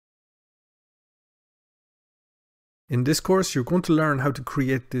In this course, you're going to learn how to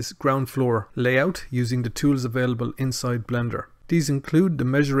create this ground floor layout using the tools available inside Blender. These include the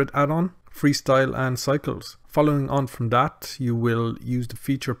Measure It add-on, Freestyle and Cycles. Following on from that, you will use the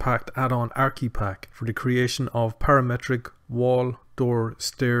feature-packed add-on Archipack for the creation of parametric wall, door,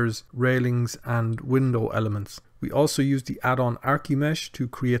 stairs, railings and window elements. We also use the add-on Archimesh to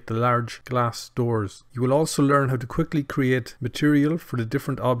create the large glass doors. You will also learn how to quickly create material for the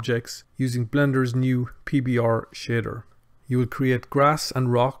different objects using Blender's new PBR shader. You will create grass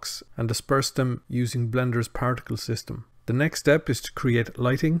and rocks and disperse them using Blender's particle system. The next step is to create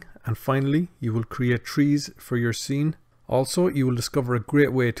lighting, and finally you will create trees for your scene. Also, you will discover a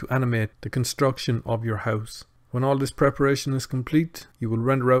great way to animate the construction of your house. When all this preparation is complete, you will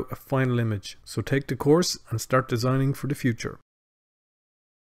render out a final image. So take the course and start designing for the future.